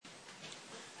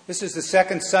This is the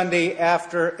second Sunday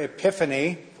after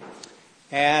Epiphany,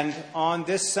 and on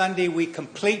this Sunday we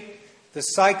complete the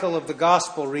cycle of the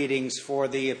Gospel readings for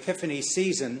the Epiphany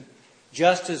season,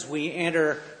 just as we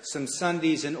enter some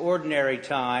Sundays in ordinary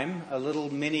time, a little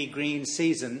mini green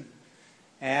season.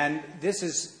 And this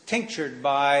is tinctured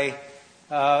by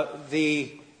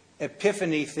the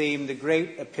Epiphany theme, the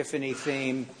great Epiphany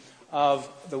theme of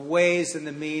the ways and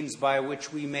the means by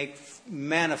which we make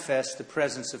manifest the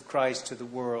presence of Christ to the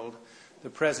world, the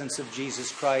presence of Jesus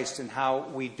Christ and how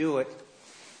we do it.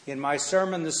 In my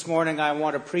sermon this morning, I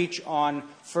want to preach on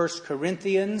 1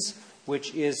 Corinthians,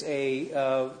 which is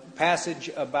a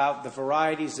passage about the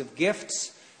varieties of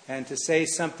gifts, and to say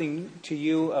something to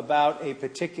you about a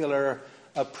particular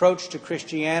approach to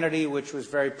Christianity which was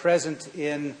very present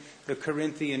in the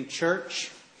Corinthian church,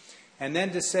 and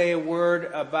then to say a word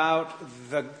about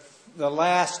the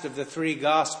last of the three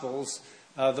Gospels,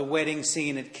 the wedding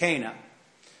scene at Cana.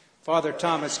 Father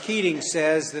Thomas Keating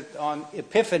says that on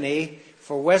Epiphany,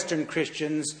 for Western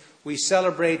Christians, we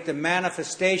celebrate the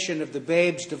manifestation of the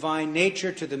babe's divine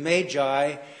nature to the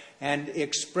Magi and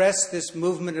express this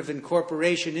movement of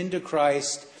incorporation into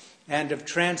Christ and of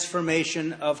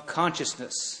transformation of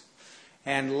consciousness.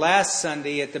 And last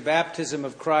Sunday at the baptism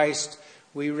of Christ,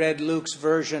 we read Luke's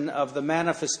version of the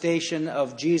manifestation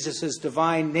of Jesus'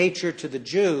 divine nature to the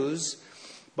Jews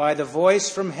by the voice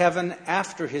from heaven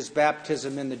after his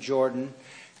baptism in the Jordan,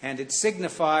 and it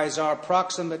signifies our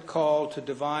proximate call to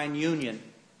divine union.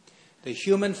 The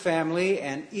human family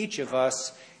and each of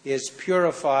us is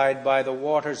purified by the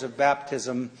waters of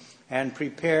baptism and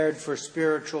prepared for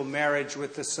spiritual marriage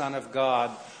with the Son of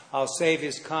God. I'll save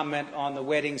his comment on the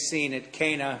wedding scene at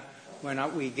Cana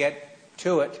when we get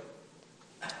to it.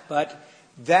 But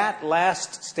that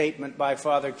last statement by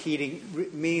Father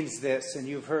Keating means this, and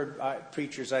you've heard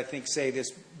preachers, I think, say this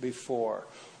before.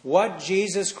 What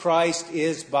Jesus Christ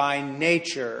is by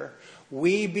nature,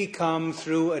 we become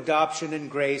through adoption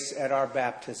and grace at our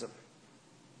baptism.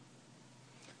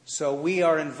 So we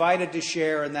are invited to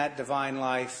share in that divine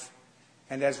life,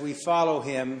 and as we follow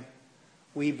him,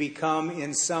 we become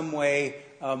in some way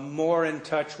more in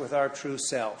touch with our true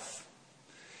self.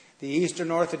 The Eastern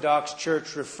Orthodox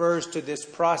Church refers to this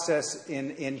process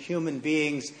in human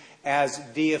beings as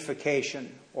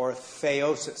deification or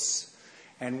theosis.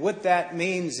 And what that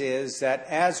means is that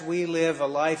as we live a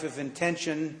life of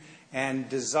intention and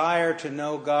desire to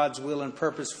know God's will and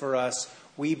purpose for us,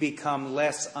 we become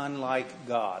less unlike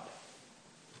God.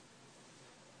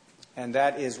 And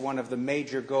that is one of the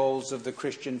major goals of the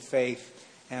Christian faith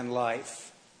and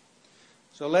life.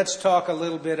 So let's talk a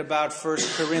little bit about 1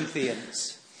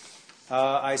 Corinthians.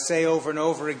 I say over and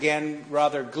over again,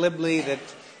 rather glibly, that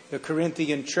the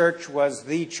Corinthian church was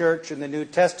the church in the New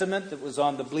Testament that was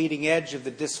on the bleeding edge of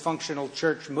the dysfunctional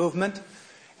church movement.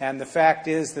 And the fact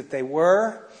is that they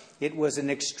were. It was an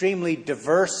extremely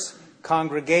diverse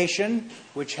congregation,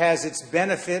 which has its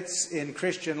benefits in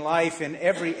Christian life in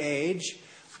every age,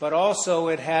 but also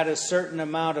it had a certain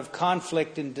amount of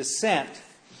conflict and dissent.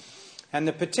 And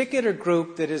the particular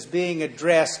group that is being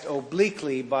addressed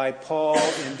obliquely by Paul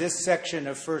in this section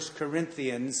of 1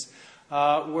 Corinthians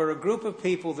were a group of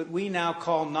people that we now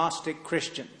call Gnostic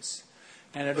Christians.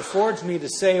 And it affords me to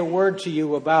say a word to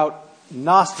you about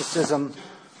Gnosticism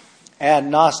and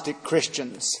Gnostic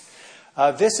Christians.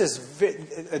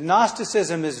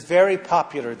 Gnosticism is very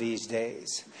popular these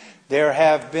days. There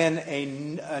have been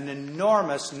an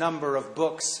enormous number of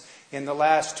books in the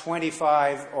last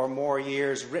 25 or more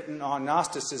years written on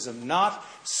Gnosticism, not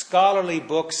scholarly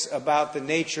books about the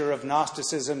nature of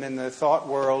Gnosticism in the thought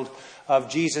world of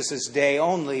Jesus' day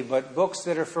only, but books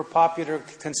that are for popular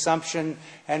consumption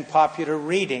and popular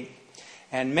reading.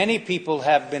 And many people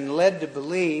have been led to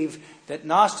believe that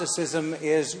Gnosticism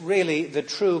is really the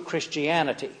true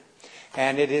Christianity.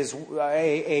 And it is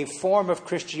a form of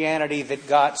Christianity that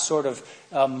got sort of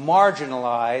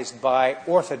marginalized by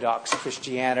Orthodox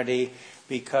Christianity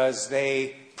because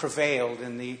they prevailed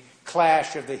in the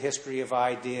clash of the history of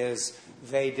ideas.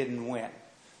 They didn't win.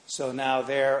 So now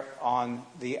they're on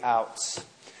the outs.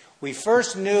 We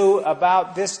first knew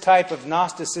about this type of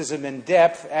Gnosticism in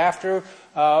depth after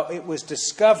it was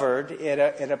discovered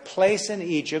at a place in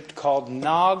Egypt called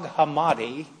Nag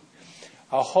Hammadi,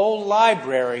 a whole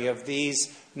library of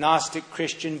these Gnostic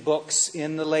Christian books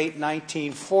in the late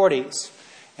 1940s.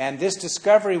 And this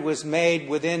discovery was made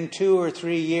within 2 or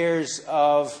 3 years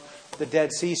of the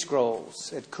Dead Sea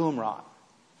Scrolls at Qumran.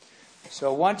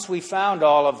 So once we found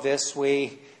all of this,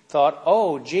 we thought,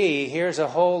 oh, gee, here's a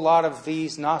whole lot of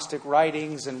these Gnostic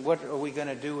writings, and what are we going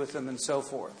to do with them, and so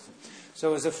forth.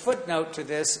 So as a footnote to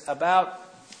this,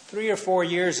 about 3 or 4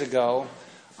 years ago,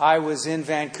 I was in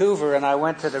Vancouver and I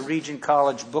went to the Regent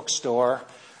College bookstore.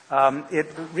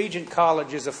 Regent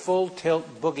College is a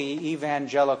full-tilt boogie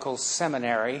evangelical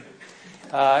seminary.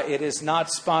 It is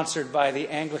not sponsored by the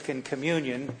Anglican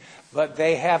Communion, but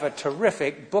they have a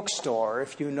terrific bookstore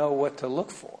if you know what to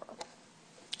look for.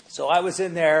 So I was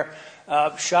in there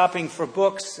shopping for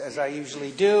books, as I usually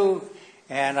do,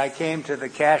 and I came to the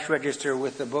cash register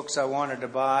with the books I wanted to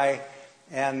buy,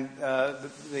 and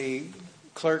the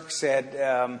clerk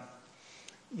said,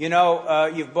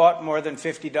 you've bought more than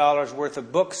 $50 worth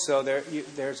of books, so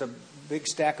there's a big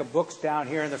stack of books down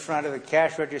here in the front of the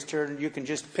cash register, and you can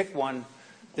just pick one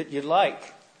that you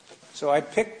like. So I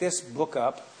picked this book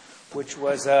up, which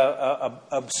was an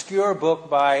obscure book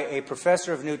by a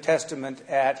professor of New Testament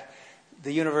at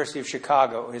the University of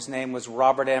Chicago. His name was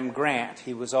Robert M. Grant.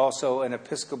 He was also an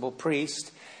Episcopal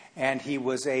priest, and he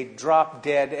was a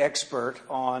drop-dead expert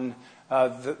on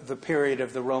the period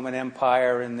of the Roman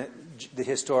Empire and the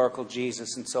historical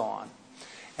Jesus and so on.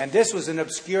 And this was an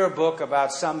obscure book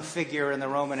about some figure in the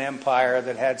Roman Empire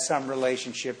that had some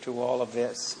relationship to all of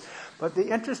this. But the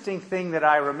interesting thing that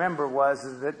I remember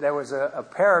was that there was a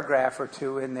paragraph or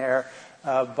two in there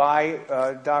by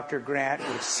Dr. Grant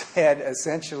which said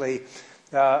essentially,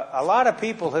 a lot of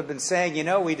people have been saying,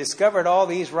 we discovered all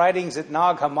these writings at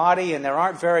Nag Hammadi and there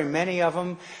aren't very many of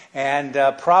them, and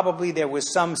probably there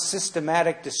was some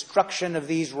systematic destruction of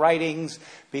these writings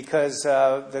because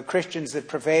the Christians that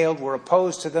prevailed were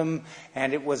opposed to them,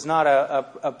 and it was not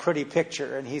a pretty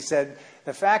picture. And he said,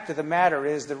 the fact of the matter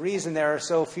is the reason there are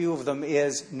so few of them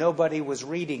is nobody was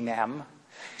reading them,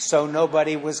 so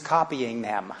nobody was copying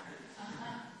them.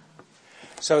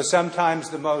 So sometimes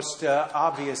the most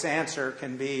obvious answer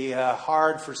can be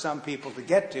hard for some people to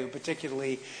get to,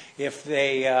 particularly if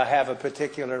they have a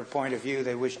particular point of view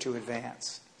they wish to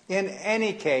advance. In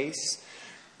any case,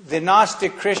 the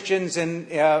Gnostic Christians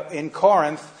in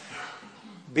Corinth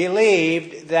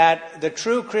believed that the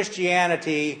true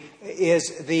Christianity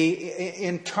is the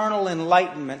internal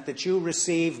enlightenment that you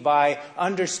receive by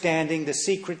understanding the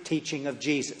secret teaching of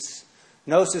Jesus.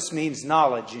 Gnosis means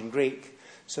knowledge in Greek.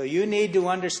 So you need to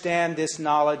understand this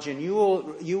knowledge, and you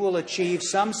will achieve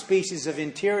some species of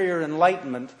interior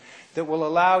enlightenment that will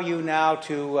allow you now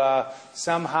to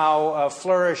somehow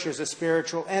flourish as a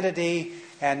spiritual entity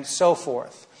and so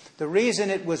forth. The reason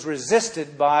it was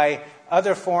resisted by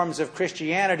other forms of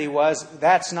Christianity was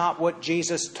that's not what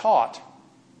Jesus taught.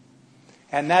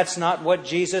 And that's not what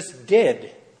Jesus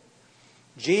did.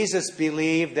 Jesus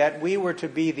believed that we were to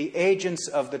be the agents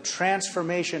of the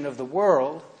transformation of the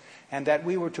world, and that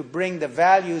we were to bring the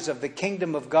values of the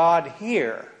kingdom of God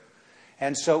here.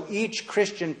 And so each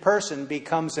Christian person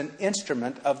becomes an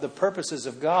instrument of the purposes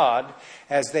of God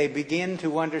as they begin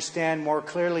to understand more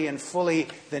clearly and fully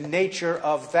the nature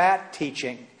of that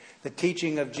teaching, the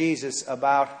teaching of Jesus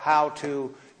about how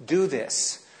to do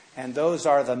this. And those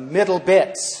are the middle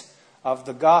bits of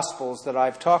the Gospels that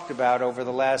I've talked about over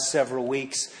the last several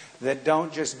weeks that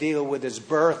don't just deal with his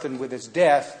birth and with his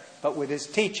death, but with his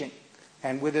teaching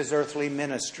and with his earthly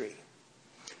ministry.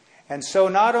 And so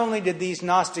not only did these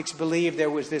Gnostics believe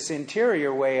there was this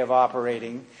interior way of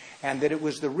operating and that it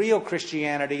was the real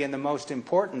Christianity and the most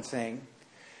important thing,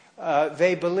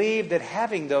 they believed that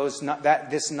having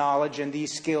this knowledge and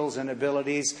these skills and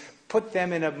abilities put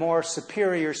them in a more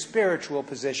superior spiritual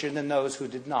position than those who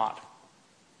did not.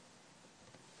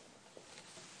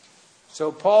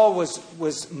 So Paul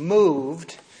was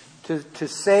moved to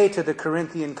say to the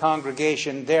Corinthian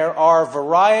congregation, there are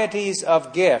varieties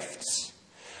of gifts,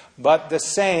 but the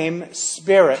same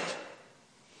Spirit.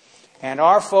 And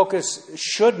our focus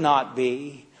should not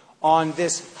be on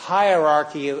this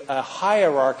hierarchy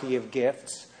of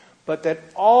gifts, but that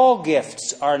all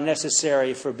gifts are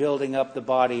necessary for building up the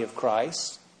body of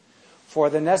Christ, for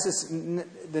the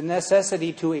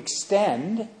necessity to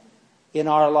extend in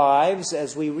our lives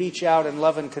as we reach out in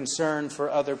love and concern for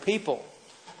other people.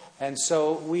 And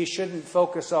so we shouldn't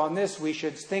focus on this. We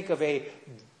should think of a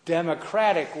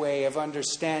democratic way of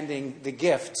understanding the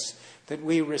gifts that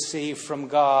we receive from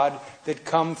God that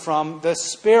come from the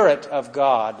Spirit of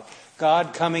God.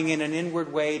 God coming in an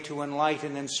inward way to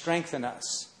enlighten and strengthen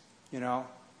us.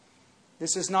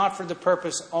 This is not for the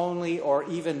purpose only, or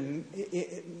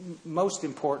even most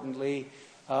importantly,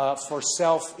 for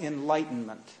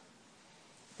self-enlightenment.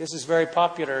 This is very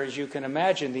popular, as you can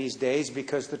imagine, these days,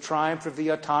 because the triumph of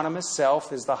the autonomous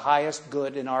self is the highest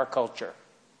good in our culture.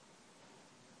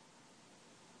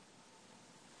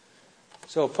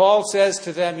 So Paul says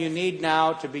to them, you need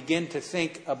now to begin to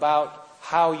think about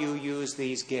how you use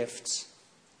these gifts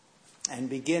and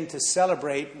begin to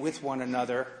celebrate with one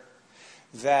another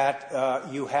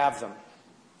that you have them.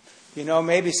 You know,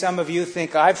 maybe some of you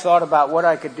think, I've thought about what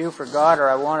I could do for God, or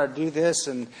I want to do this,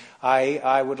 and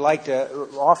I would like to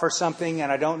offer something, and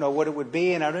I don't know what it would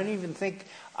be, and I don't even think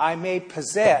I may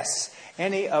possess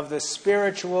any of the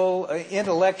spiritual,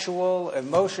 intellectual,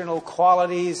 emotional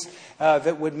qualities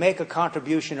that would make a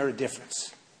contribution or a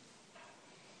difference.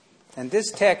 And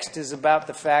this text is about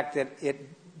the fact that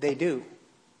they do,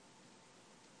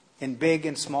 in big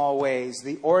and small ways,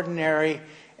 the ordinary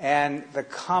and the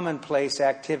commonplace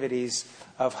activities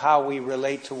of how we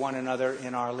relate to one another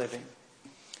in our living.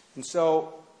 And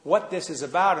so what this is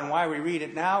about and why we read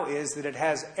it now is that it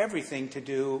has everything to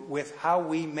do with how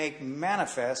we make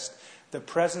manifest the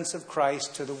presence of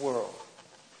Christ to the world.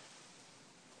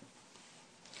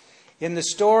 In the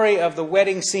story of the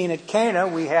wedding scene at Cana,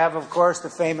 we have, of course, the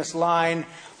famous line,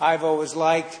 I've always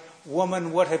liked,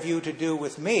 "Woman, what have you to do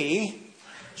with me?"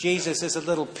 Jesus is a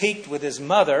little piqued with his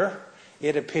mother,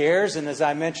 it appears, and as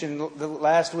I mentioned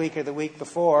last week or the week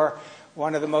before,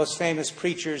 one of the most famous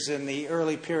preachers in the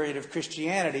early period of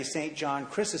Christianity, St. John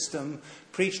Chrysostom,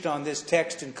 preached on this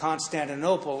text in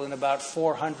Constantinople in about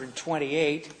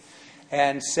 428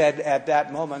 and said at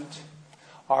that moment,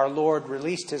 our Lord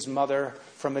released his mother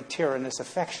from a tyrannous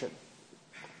affection.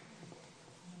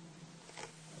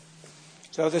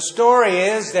 So the story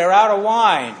is they're out of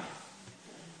wine.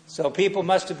 So people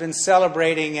must have been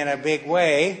celebrating in a big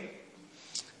way.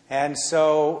 And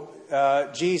so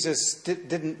Jesus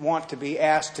didn't want to be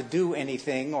asked to do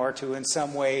anything or to in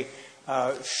some way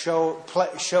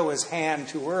show his hand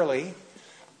too early.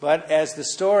 But as the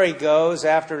story goes,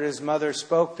 after his mother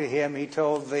spoke to him, he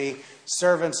told the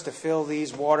servants to fill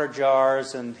these water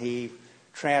jars, and he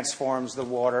transforms the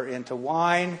water into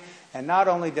wine. And not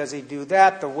only does he do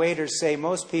that, the waiters say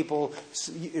most people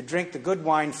drink the good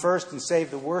wine first and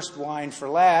save the worst wine for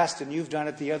last, and you've done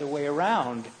it the other way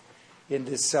around in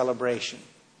this celebration.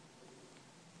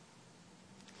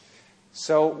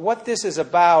 So what this is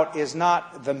about is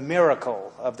not the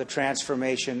miracle of the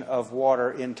transformation of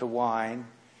water into wine.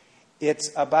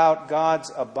 It's about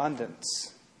God's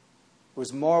abundance. It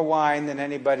was more wine than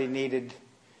anybody needed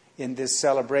in this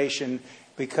celebration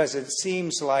because it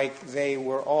seems like they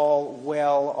were all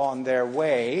well on their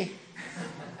way.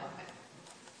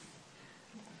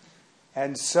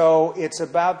 And so it's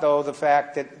about, though, the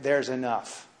fact that there's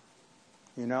enough.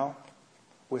 You know,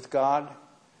 with God,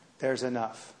 there's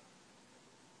enough.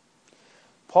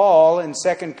 Paul in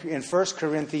 1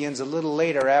 Corinthians, a little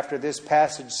later after this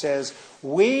passage, says,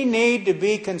 we need to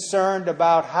be concerned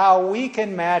about how we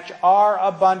can match our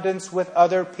abundance with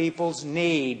other people's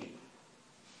need.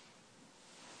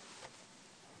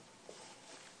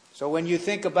 So when you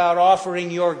think about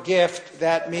offering your gift,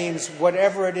 that means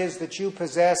whatever it is that you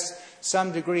possess,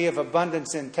 some degree of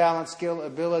abundance in talent, skill,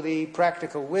 ability,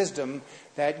 practical wisdom,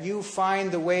 that you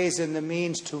find the ways and the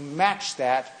means to match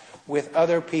that with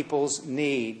other people's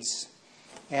needs.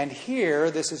 And here,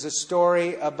 this is a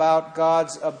story about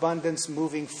God's abundance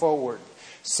moving forward.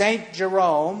 St.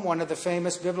 Jerome, one of the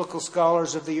famous biblical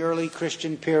scholars of the early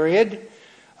Christian period,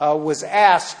 was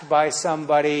asked by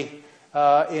somebody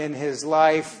in his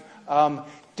life,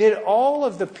 did all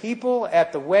of the people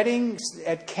at the wedding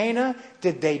at Cana,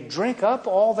 did they drink up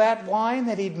all that wine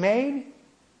that he'd made?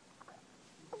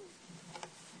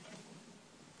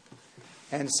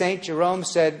 And St. Jerome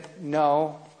said,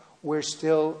 no, we're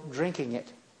still drinking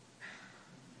it.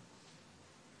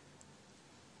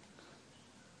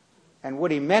 And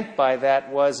what he meant by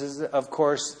that was, of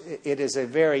course, it is a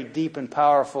very deep and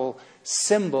powerful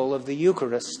symbol of the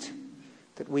Eucharist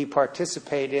that we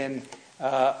participate in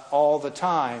all the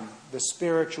time, the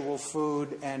spiritual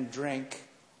food and drink.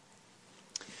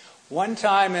 One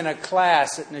time in a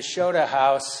class at Nashotah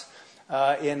House,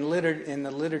 in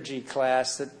the liturgy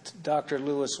class that Dr.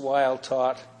 Lewis Weil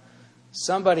taught,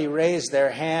 somebody raised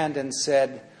their hand and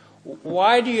said,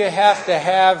 why do you have to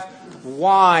have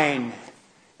wine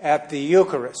at the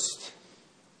Eucharist?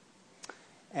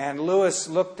 And Lewis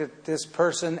looked at this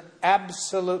person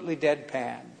absolutely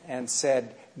deadpan and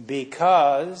said,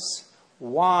 because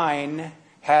wine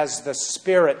has the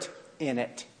Spirit in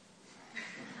it.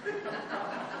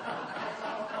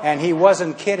 And he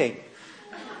wasn't kidding.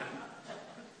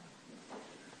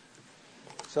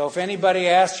 So if anybody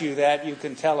asks you that, you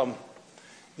can tell them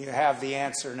you have the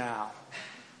answer now.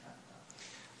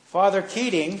 Father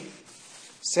Keating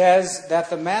says that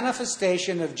the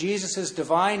manifestation of Jesus'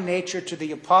 divine nature to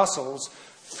the apostles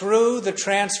through the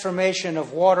transformation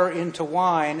of water into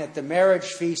wine at the marriage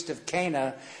feast of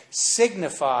Cana,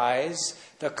 signifies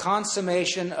the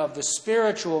consummation of the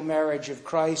spiritual marriage of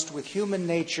Christ with human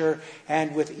nature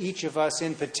and with each of us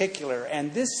in particular.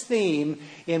 And this theme,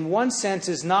 in one sense,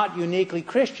 is not uniquely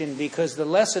Christian, because the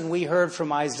lesson we heard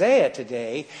from Isaiah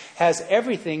today has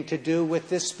everything to do with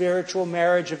this spiritual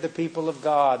marriage of the people of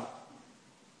God.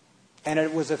 And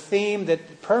it was a theme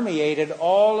that permeated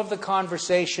all of the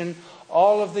conversation,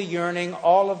 all of the yearning,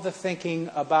 all of the thinking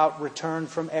about return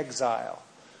from exile.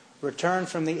 Return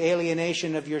from the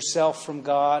alienation of yourself from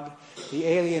God, the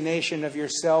alienation of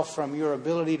yourself from your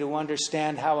ability to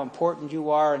understand how important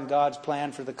you are in God's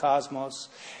plan for the cosmos,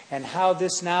 and how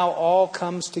this now all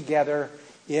comes together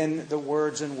in the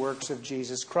words and works of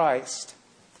Jesus Christ.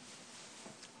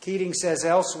 Keating says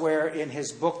elsewhere in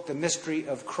his book, The Mystery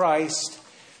of Christ,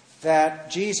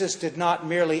 that Jesus did not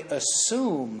merely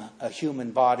assume a human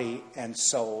body and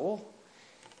soul.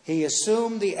 He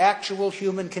assumed the actual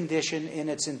human condition in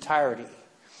its entirety,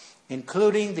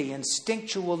 including the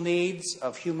instinctual needs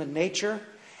of human nature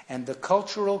and the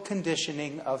cultural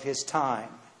conditioning of his time.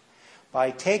 By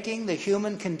taking the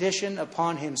human condition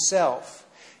upon himself,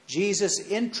 Jesus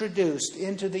introduced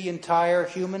into the entire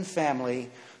human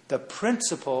family the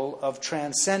principle of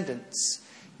transcendence,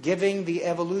 giving the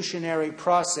evolutionary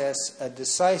process a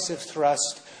decisive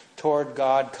thrust toward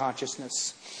God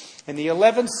consciousness. In the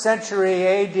 11th century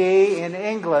AD in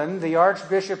England, the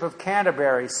Archbishop of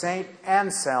Canterbury, St.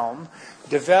 Anselm,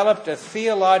 developed a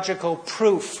theological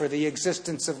proof for the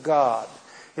existence of God.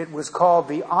 It was called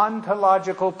the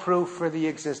ontological proof for the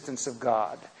existence of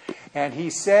God. And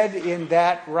he said in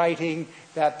that writing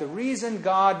that the reason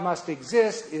God must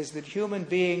exist is that human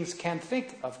beings can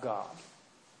think of God,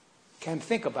 can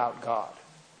think about God.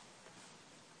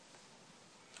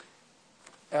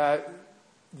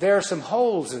 There are some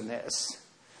holes in this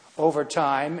over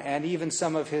time, and even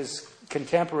some of his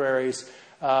contemporaries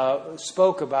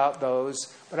spoke about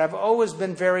those. But I've always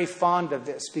been very fond of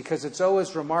this, because it's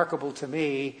always remarkable to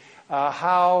me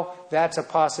how that's a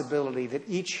possibility, that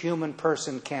each human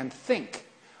person can think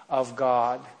of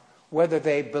God, whether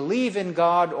they believe in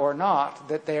God or not,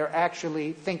 that they are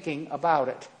actually thinking about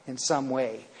it in some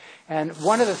way. And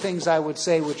one of the things I would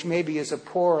say, which maybe is a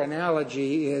poor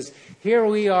analogy, is here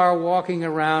we are walking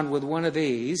around with one of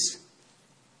these.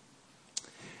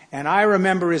 And I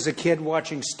remember as a kid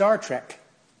watching Star Trek.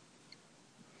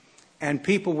 And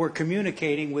people were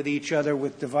communicating with each other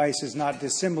with devices not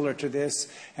dissimilar to this.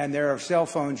 And there are cell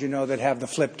phones, that have the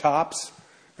flip tops.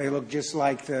 They look just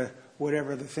like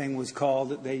whatever the thing was called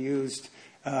that they used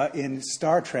in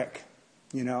Star Trek,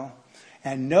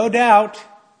 And no doubt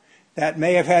that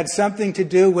may have had something to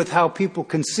do with how people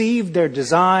conceived their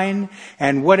design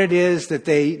and what it is that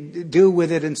they do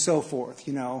with it and so forth.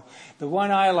 The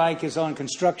one I like is on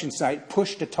construction site,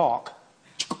 push to talk,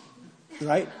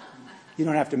 right? You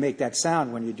don't have to make that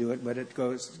sound when you do it, but it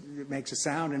makes a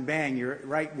sound and bang, you're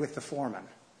right with the foreman.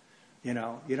 You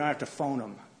don't have to phone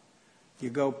them. You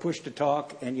go push to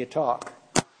talk and you talk.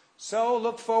 So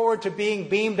look forward to being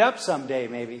beamed up someday,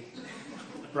 maybe.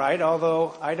 Right?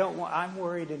 Although I'm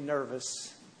worried and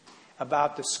nervous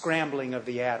about the scrambling of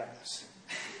the atoms.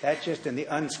 That just in the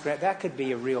that could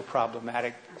be a real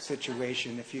problematic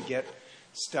situation if you get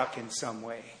stuck in some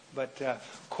way. But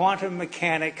quantum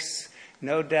mechanics,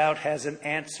 no doubt, has an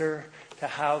answer to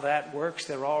how that works.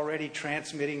 They're already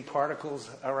transmitting particles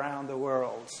around the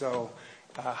world. So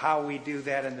how we do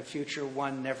that in the future,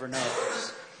 one never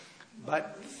knows.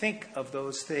 But think of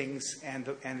those things and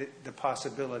the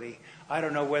possibility. I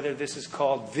don't know whether this is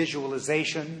called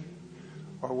visualization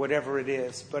or whatever it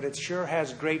is, but it sure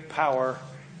has great power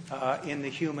in the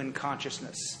human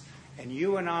consciousness. And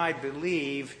you and I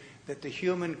believe that the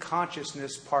human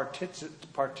consciousness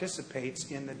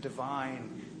participates in the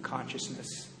divine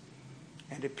consciousness.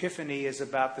 And Epiphany is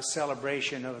about the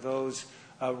celebration of those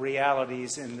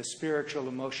realities in the spiritual,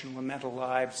 emotional, and mental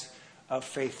lives of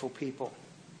faithful people.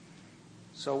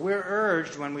 So we're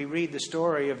urged, when we read the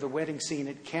story of the wedding scene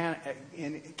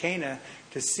in Cana,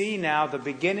 to see now the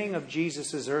beginning of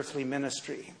Jesus' earthly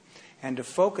ministry and to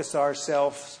focus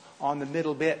ourselves on the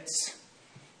middle bits.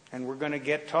 And we're going to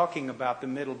get talking about the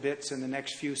middle bits in the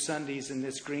next few Sundays in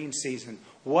this green season.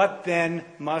 What then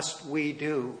must we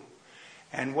do?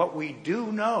 And what we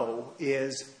do know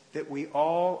is that we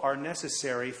all are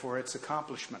necessary for its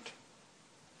accomplishment.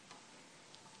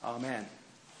 Amen.